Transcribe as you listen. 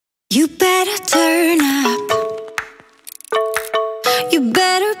You better turn up. You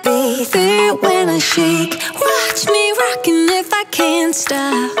better be there when I shake. Watch me rockin' if I can't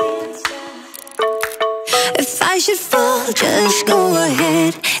stop. If I should fall, just go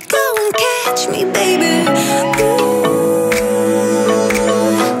ahead. Go and catch me, baby. Ooh,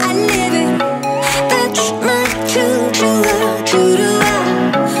 I live it. That's my choo-choo-la.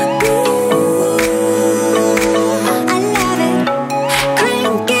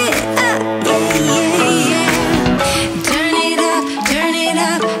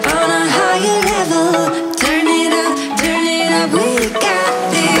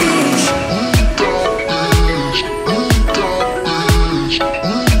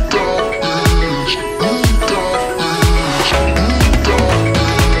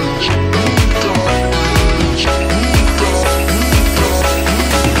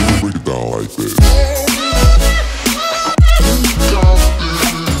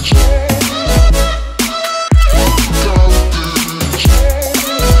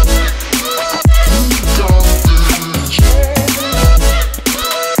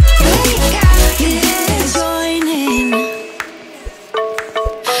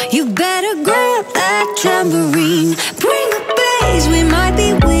 Tambourine, bring the bass, we might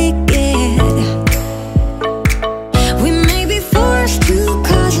be wicked. We may be forced to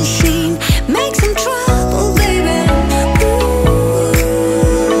cause a scene, make some trouble, baby. Ooh,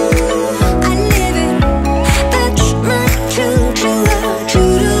 I live it, that's my choo-choo-la.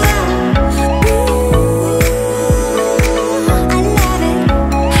 Ooh, I love it,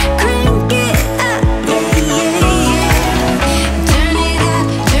 crank it up, yeah. Turn it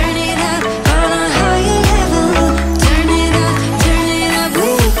up on a higher level. Turn it up,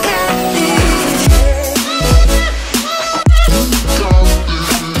 we got this.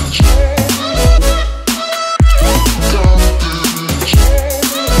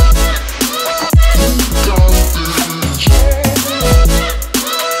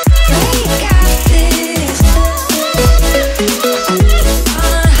 We got this.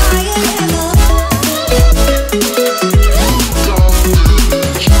 On a higher level.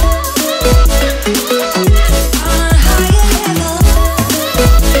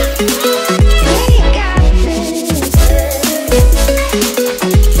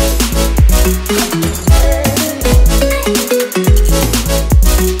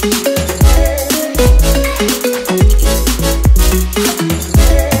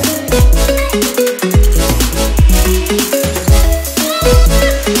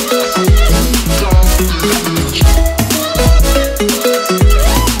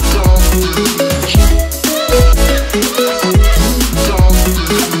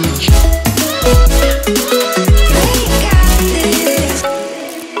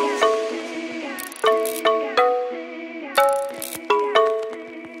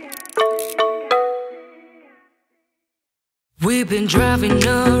 We've been driving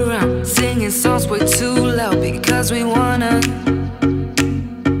around, singing songs way too loud because we wanna.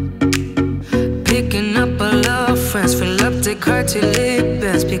 Picking up all our friends, fill up the car till it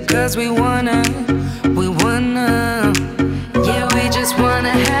bends because we wanna. Yeah, we just wanna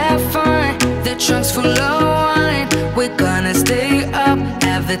have fun. The trunk's full of wine. We're gonna stay up,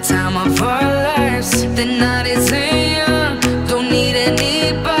 have the time of our lives. The night is young, don't need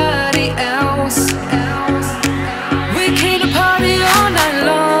anybody else. We came to party all night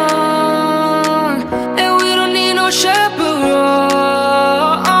long, and we don't need no chaperone.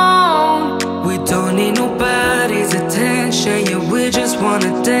 We don't need nobody's attention, yeah, we just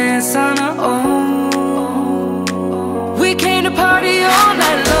wanna dance on our own. We came to party all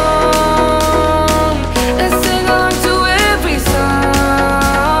night long, and sing on to every song.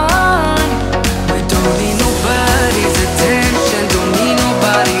 We don't need nobody's attention, don't need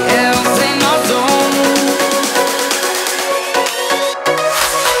nobody else in our zone.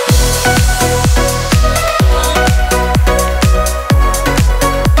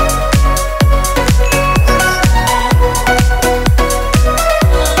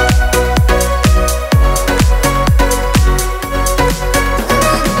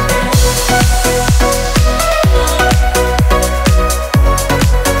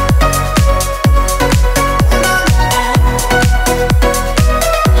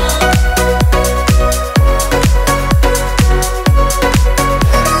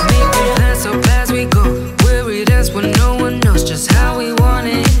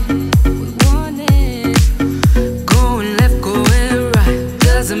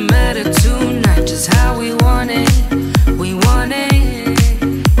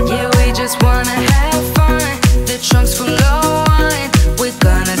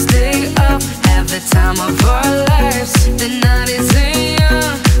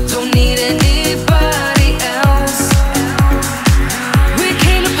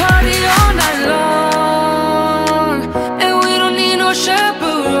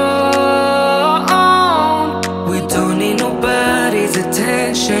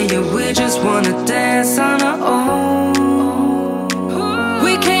 attention. Yeah, we just wanna dance on our own.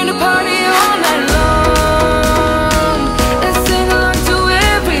 We came to party all night long and sing along to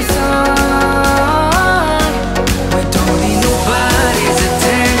every song. We don't need nobody's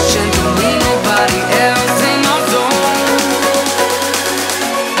attention, don't need nobody else in our zone.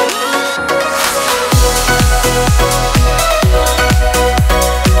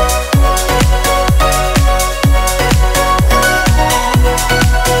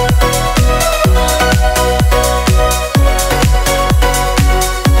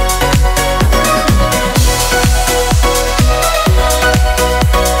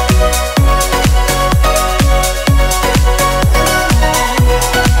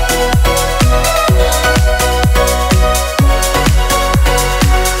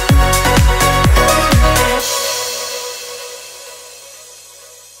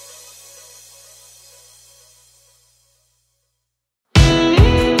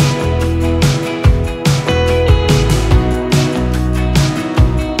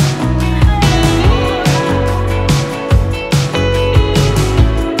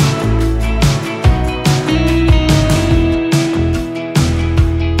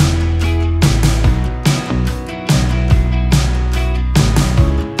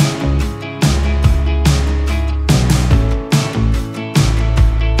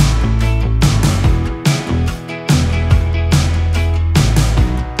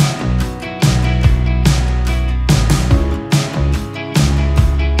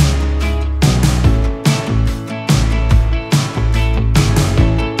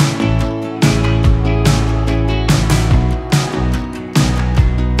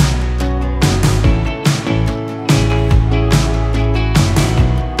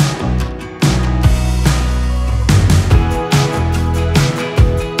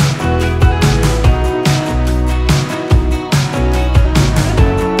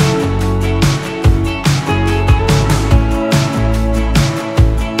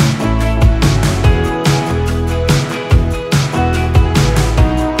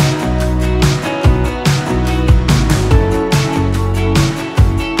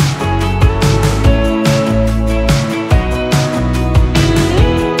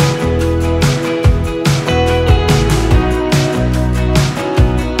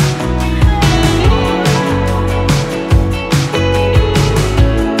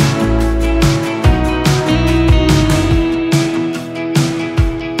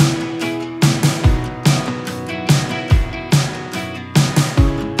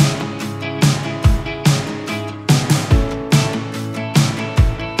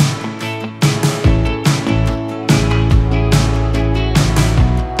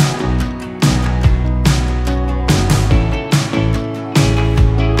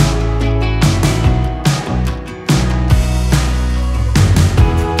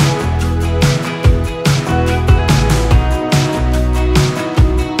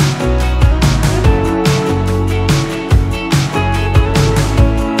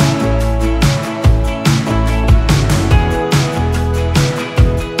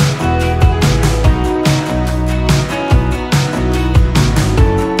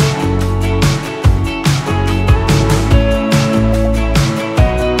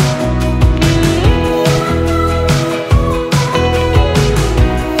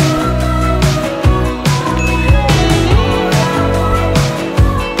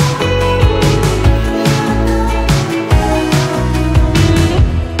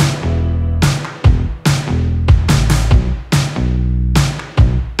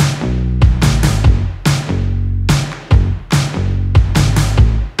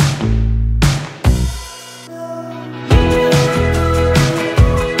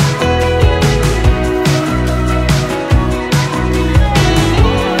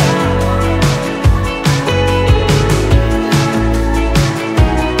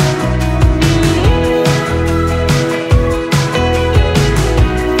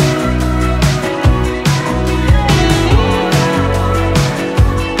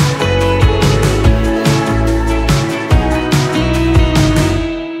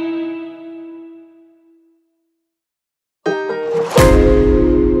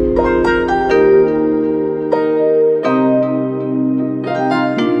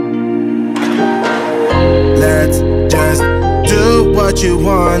 what you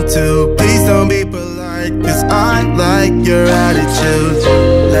want to. Please don't be polite, cause I like your attitude.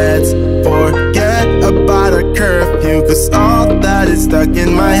 Let's forget about a curfew, cause all that is stuck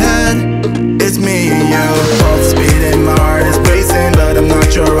in my head. It's me and you, both speeding, my heart is racing, but I'm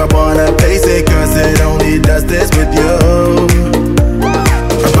not sure